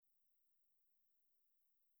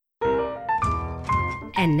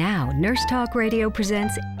And now, Nurse Talk Radio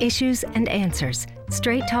presents Issues and Answers.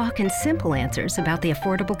 Straight talk and simple answers about the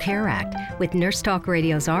Affordable Care Act with Nurse Talk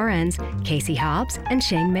Radio's RNs, Casey Hobbs and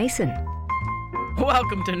Shane Mason.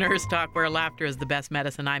 Welcome to Nurse Talk, where laughter is the best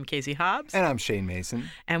medicine. I'm Casey Hobbs. And I'm Shane Mason.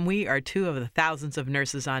 And we are two of the thousands of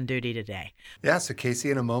nurses on duty today. Yeah, so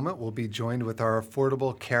Casey, in a moment, we'll be joined with our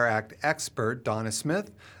Affordable Care Act expert, Donna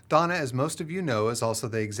Smith. Donna, as most of you know, is also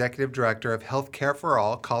the Executive Director of Healthcare for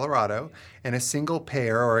All, Colorado, and a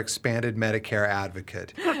single-payer or expanded Medicare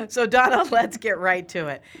advocate. So, Donna, let's get right to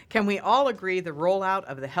it. Can we all agree the rollout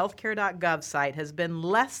of the healthcare.gov site has been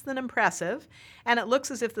less than impressive, and it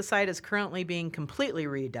looks as if the site is currently being completely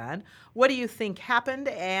redone? What do you think happened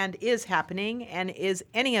and is happening, and is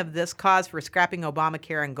any of this cause for scrapping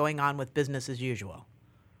Obamacare and going on with business as usual,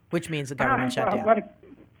 which means the government shutdown? What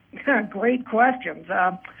great questions.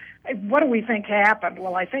 What do we think happened?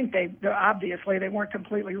 Well, I think obviously they weren't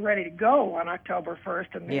completely ready to go on October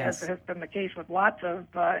 1st, and yes, as has been the case with lots of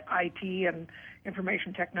IT and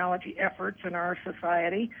information technology efforts in our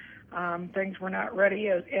society. Things were not ready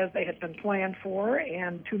as they had been planned for,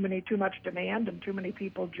 and too much demand and too many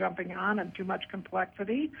people jumping on and too much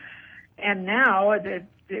complexity. And now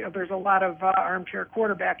there's a lot of armchair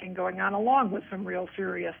quarterbacking going on, along with some real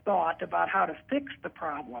serious thought about how to fix the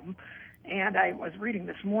problem. And I was reading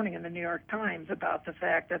this morning in the New York Times about the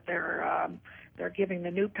fact that they're giving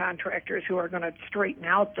the new contractors who are going to straighten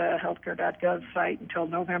out the healthcare.gov site until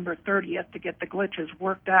November 30th to get the glitches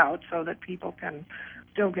worked out so that people can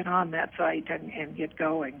still get on that site and get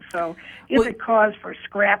going. So is it cause for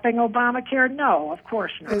scrapping Obamacare? No, of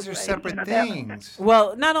course not. Those are separate things.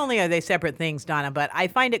 Well, not only are they separate things, Donna, but I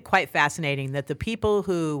find it quite fascinating that the people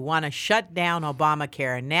who want to shut down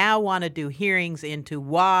Obamacare now want to do hearings into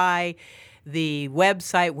why the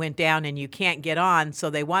website went down and you can't get on. So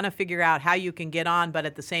they want to figure out how you can get on, but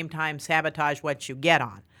at the same time sabotage what you get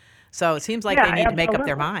on. So it seems like they need to make up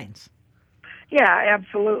their minds. Yeah,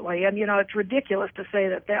 absolutely. And, it's ridiculous to say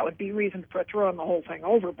that would be reason for throwing the whole thing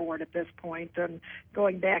overboard at this point and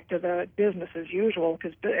going back to the business as usual,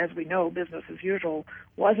 because as we know, business as usual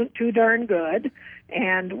wasn't too darn good,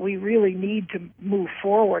 and we really need to move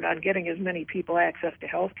forward on getting as many people access to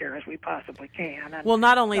health care as we possibly can. And well,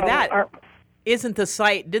 not only that, didn't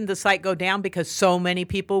the site go down because so many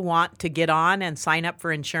people want to get on and sign up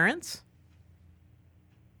for insurance?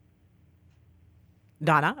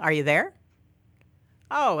 Donna, are you there?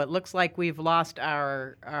 Oh, it looks like we've lost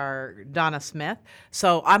our Donna Smith.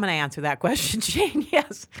 So I'm going to answer that question, Shane.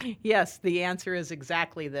 Yes, the answer is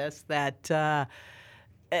exactly this, that, so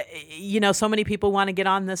many people want to get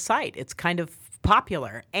on this site. It's kind of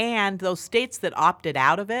popular. And those states that opted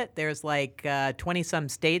out of it, there's like 20-some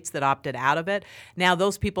states that opted out of it. Now,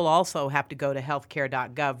 those people also have to go to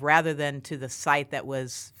healthcare.gov rather than to the site that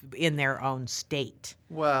was in their own state.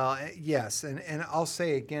 Well, yes, and I'll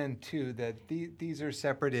say again, too, that these are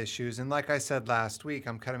separate issues. And like I said last week,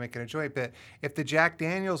 I'm kind of making a joke, but if the Jack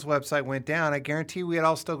Daniels website went down, I guarantee we'd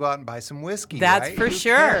all still go out and buy some whiskey, That's right? for Who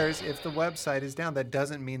sure. cares if the website is down? That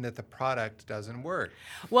doesn't mean that the product doesn't work.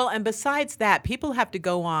 Well, and besides that, people have to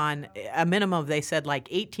go on a minimum, they said, like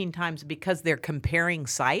 18 times because they're comparing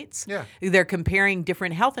sites. Yeah. They're comparing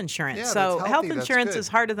different health insurance. Yeah, so that's health healthy. insurance That's is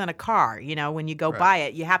harder than a car. When you go buy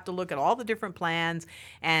it, you have to look at all the different plans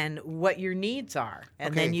and what your needs are,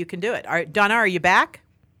 and then you can do it. Donna, are you back?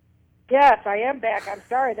 Yes, I am back. I'm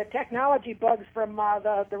sorry. The technology bugs from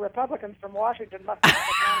the Republicans from Washington must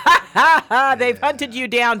have They've hunted you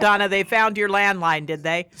down, Donna. They found your landline, did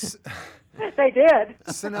they? They did.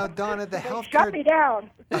 So now, Donna, the healthcare shut me down.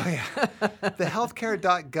 Oh, yeah. The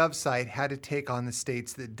healthcare.gov site had to take on the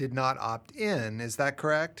states that did not opt in. Is that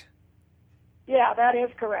correct? Yeah, that is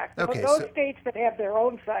correct. Okay, but those states that have their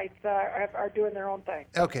own sites are doing their own thing.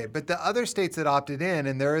 Okay, but the other states that opted in,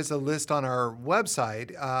 and there is a list on our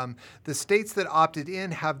website, the states that opted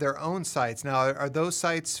in have their own sites. Now, are those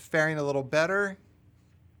sites faring a little better?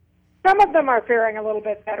 Some of them are faring a little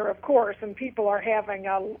bit better, of course, and people are having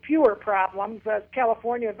fewer problems.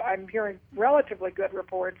 California, I'm hearing relatively good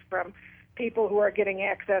reports from people who are getting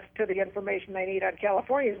access to the information they need on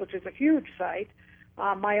California's, which is a huge site.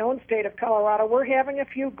 My own state of Colorado, we're having a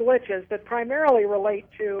few glitches that primarily relate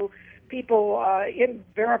to people in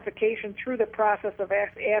verification through the process of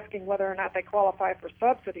asking whether or not they qualify for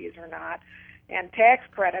subsidies or not, and tax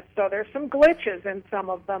credits. So there's some glitches in some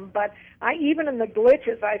of them, but even in the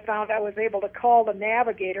glitches, I found I was able to call the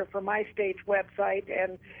navigator for my state's website,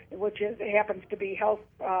 and happens to be Health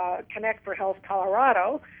Connect for Health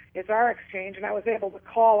Colorado, is our exchange, and I was able to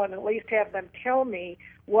call and at least have them tell me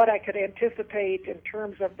what I could anticipate in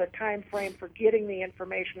terms of the time frame for getting the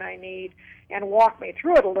information I need and walk me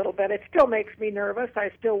through it a little bit. It still makes me nervous.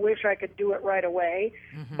 I still wish I could do it right away,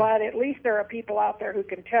 but at least there are people out there who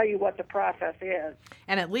can tell you what the process is.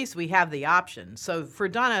 And at least we have the option. So for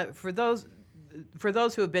Donna, for those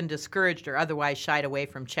who have been discouraged or otherwise shied away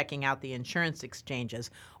from checking out the insurance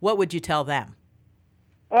exchanges, what would you tell them?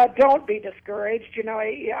 Don't be discouraged. You know,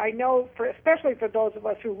 I know, especially for those of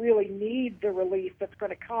us who really need the relief that's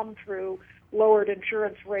going to come through lowered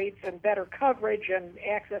insurance rates and better coverage and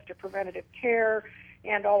access to preventative care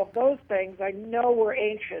and all of those things, I know we're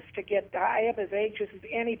anxious to get. I am as anxious as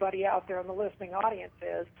anybody out there in the listening audience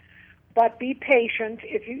is. But be patient.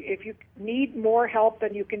 If you need more help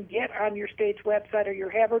than you can get on your state's website or you're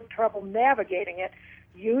having trouble navigating it,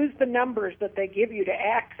 use the numbers that they give you to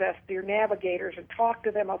access your navigators and talk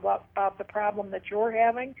to them about the problem that you're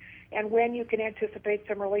having and when you can anticipate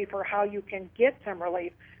some relief or how you can get some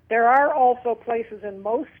relief. There are also places in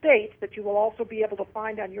most states that you will also be able to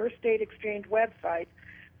find on your state exchange website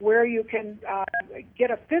where you can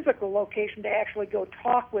get a physical location to actually go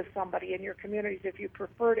talk with somebody in your communities if you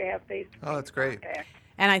prefer to have face-to-face Oh, that's great. contact.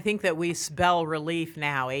 And I think that we spell relief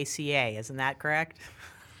now, ACA. Isn't that correct?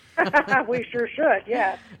 We sure should,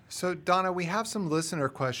 yes. So, Donna, we have some listener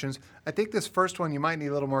questions. I think this first one, you might need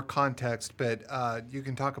a little more context, but you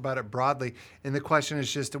can talk about it broadly. And the question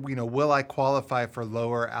is just, will I qualify for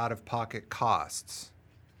lower out-of-pocket costs?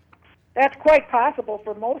 That's quite possible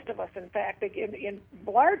for most of us, in fact, in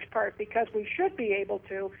large part because we should be able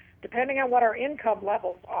to, depending on what our income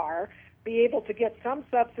levels are, be able to get some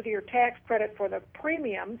subsidy or tax credit for the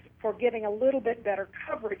premiums for getting a little bit better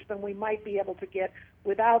coverage than we might be able to get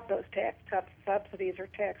without those tax subsidies or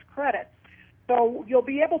tax credits. So you'll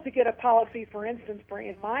be able to get a policy, for instance,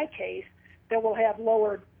 in my case, that will have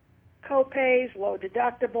lower co-pays, low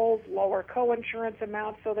deductibles, lower co-insurance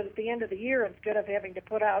amounts, so that at the end of the year, instead of having to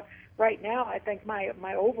put out, right now, I think my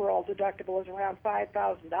overall deductible is around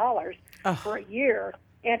 $5,000 for a year,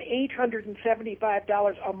 and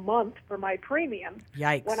 $875 a month for my premium.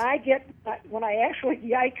 Yikes.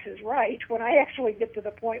 Yikes is right, when I actually get to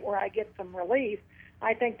the point where I get some relief,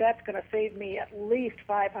 I think that's going to save me at least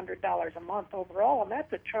 $500 a month overall, and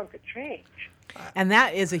that's a chunk of change. And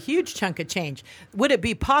that is a huge chunk of change. Would it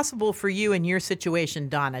be possible for you in your situation,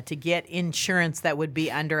 Donna, to get insurance that would be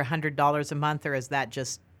under $100 a month, or is that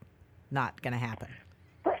just not going to happen?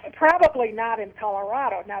 Probably not in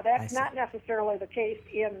Colorado. Now, that's not necessarily the case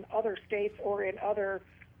in other states or in other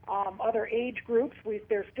age groups.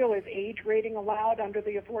 There still is age rating allowed under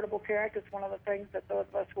the Affordable Care Act. It's one of the things that those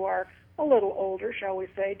of us who are a little older, shall we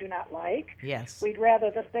say, do not like. Yes. We'd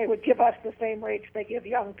rather that they would give us the same rates they give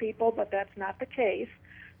young people, but that's not the case.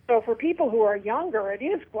 So for people who are younger, it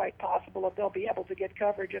is quite possible that they'll be able to get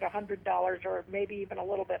coverage at $100 or maybe even a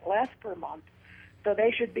little bit less per month. So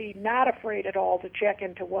they should be not afraid at all to check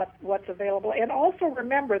into what's available. And also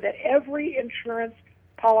remember that every insurance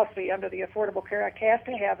policy under the Affordable Care Act has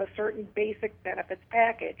to have a certain basic benefits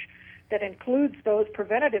package that includes those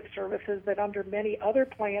preventative services that under many other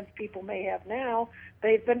plans people may have now,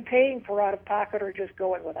 they've been paying for out of pocket or just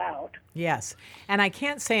going without. Yes. And I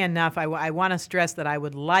can't say enough. I want to stress that I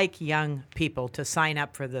would like young people to sign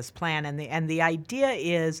up for this plan. And the idea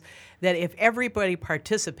is that if everybody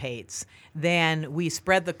participates, then we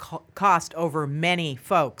spread the cost over many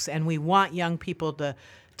folks. And we want young people to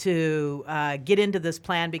get into this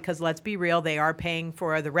plan because, let's be real, they are paying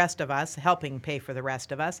for the rest of us, helping pay for the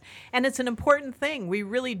rest of us. And it's an important thing. We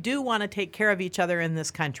really do want to take care of each other in this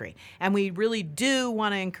country. And we really do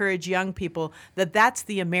want to encourage young people that that's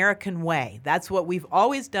the American way. That's what we've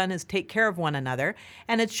always done, is take care of one another.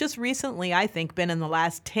 And it's just recently, I think, been in the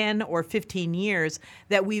last 10 or 15 years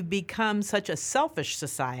that we've become such a selfish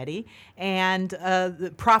society and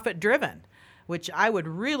profit-driven, which I would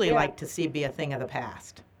really like to see be a thing of the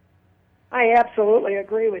past. I absolutely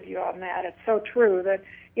agree with you on that. It's so true that,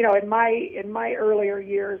 in my earlier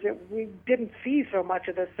years, we didn't see so much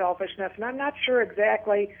of this selfishness, and I'm not sure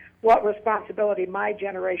exactly what responsibility my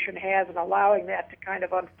generation has in allowing that to kind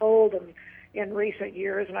of unfold in recent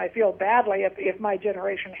years, and I feel badly if my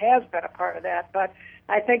generation has been a part of that, but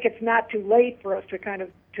I think it's not too late for us to kind of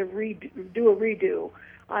do a redo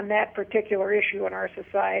on that particular issue in our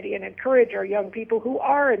society and encourage our young people who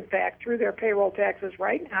are, in fact, through their payroll taxes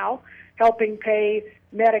right now, helping pay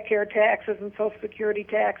Medicare taxes and Social Security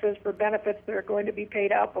taxes for benefits that are going to be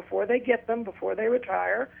paid out before they get them, before they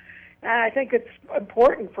retire. And I think it's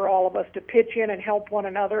important for all of us to pitch in and help one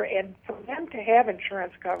another and for them to have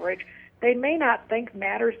insurance coverage they may not think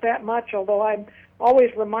matters that much, although I'm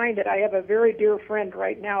always reminded, I have a very dear friend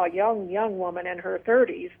right now, a young woman in her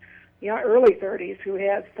 30s, early 30s, who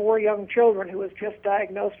has 4 young children, who was just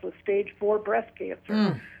diagnosed with stage 4 breast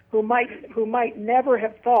cancer, who might never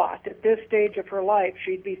have thought at this stage of her life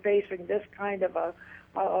she'd be facing this kind of a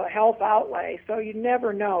health outlay. So you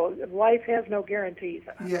never know. Life has no guarantees.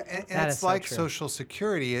 Yeah, and it's like Social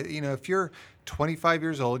Security. If you're 25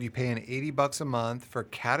 years old, you pay an $80 a month for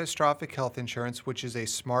catastrophic health insurance, which is a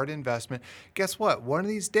smart investment. Guess what? One of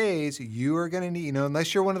these days, you are going to need,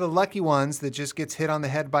 unless you're one of the lucky ones that just gets hit on the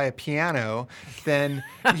head by a piano, then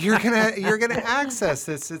you're gonna access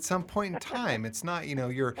this at some point in time. It's not,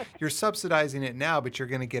 you're subsidizing it now, but you're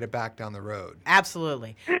going to get it back down the road.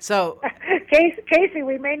 Absolutely. So, Casey,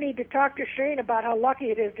 we may need to talk to Shane about how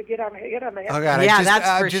lucky it is to get hit on the head. Oh God,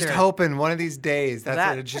 yeah, I'm just hoping one of these days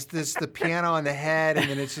that's just the piano on the head, and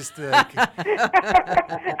then it's just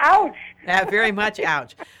ouch. Very much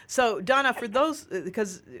ouch. So, Donna, for those,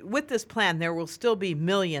 because with this plan, there will still be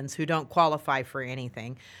millions who don't qualify for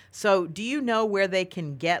anything. So, do you know where they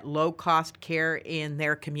can get low-cost care in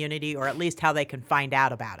their community, or at least how they can find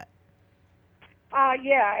out about it?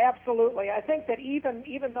 Yeah, absolutely. I think that even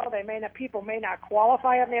though people may not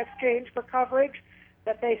qualify on the exchange for coverage,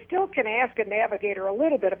 that they still can ask a navigator a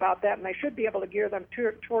little bit about that, and they should be able to gear them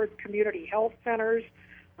towards community health centers,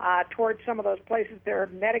 towards some of those places. There are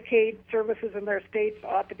Medicaid services in their states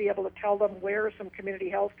ought to be able to tell them where some community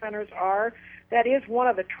health centers are. That is one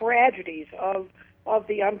of the tragedies of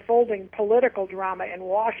the unfolding political drama in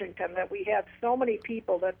Washington, that we have so many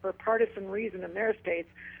people that for partisan reason in their states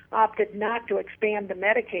opted not to expand the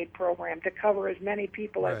Medicaid program to cover as many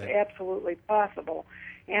people as absolutely possible.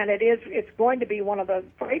 And it's going to be one of the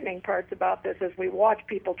frightening parts about this as we watch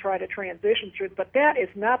people try to transition through. But that is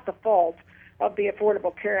not the fault of the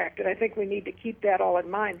Affordable Care Act, and I think we need to keep that all in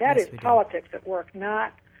mind. That is politics at work,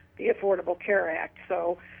 not the Affordable Care Act.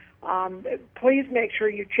 So please make sure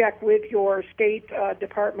you check with your state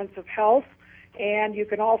departments of health. And you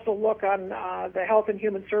can also look on the Health and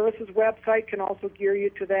Human Services website, can also gear you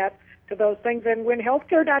to those things. And when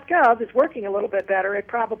healthcare.gov is working a little bit better, it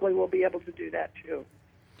probably will be able to do that too.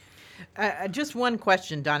 Just one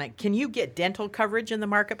question, Donna. Can you get dental coverage in the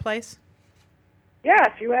marketplace?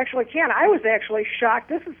 Yes, you actually can. I was actually shocked.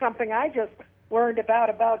 This is something I just learned about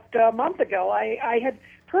a month ago. I had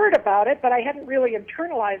heard about it, but I hadn't really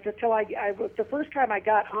internalized it until I was the first time I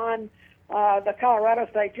got on the Colorado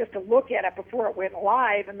site just to look at it before it went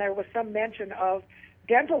live, and there was some mention of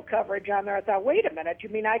dental coverage on there. I thought, wait a minute, you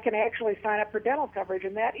mean I can actually sign up for dental coverage?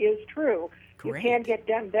 And that is true. Great. You can get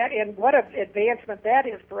that, and what an advancement that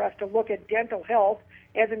is for us to look at dental health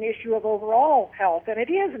as an issue of overall health, and it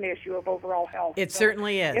is an issue of overall health. It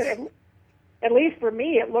certainly is. At least for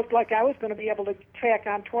me, it looked like I was going to be able to tack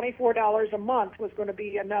on $24 a month was going to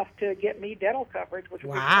be enough to get me dental coverage, which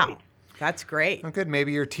was great. That's great. Oh, good.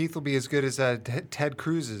 Maybe your teeth will be as good as Ted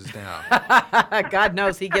Cruz's now. God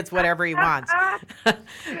knows he gets whatever he wants. But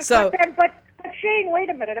Shane, wait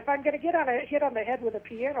a minute. If I'm going to get hit on the head with a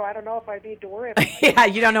piano, I don't know if I need to worry about it. Yeah,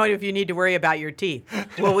 you don't know if you need to worry about your teeth.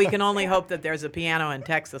 Well, we can only hope that there's a piano in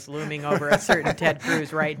Texas looming over a certain Ted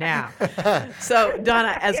Cruz right now. So,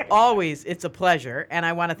 Donna, as always, it's a pleasure, and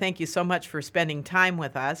I want to thank you so much for spending time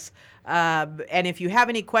with us. And if you have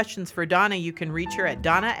any questions for Donna, you can reach her at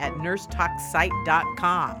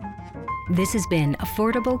donna@nursetalksite.com. This has been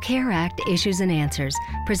Affordable Care Act Issues and Answers,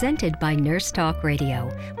 presented by Nurse Talk Radio,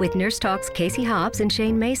 with Nurse Talk's Casey Hobbs and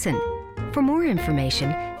Shane Mason. For more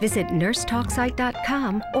information, visit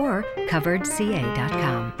nursetalksite.com or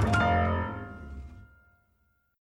coveredca.com.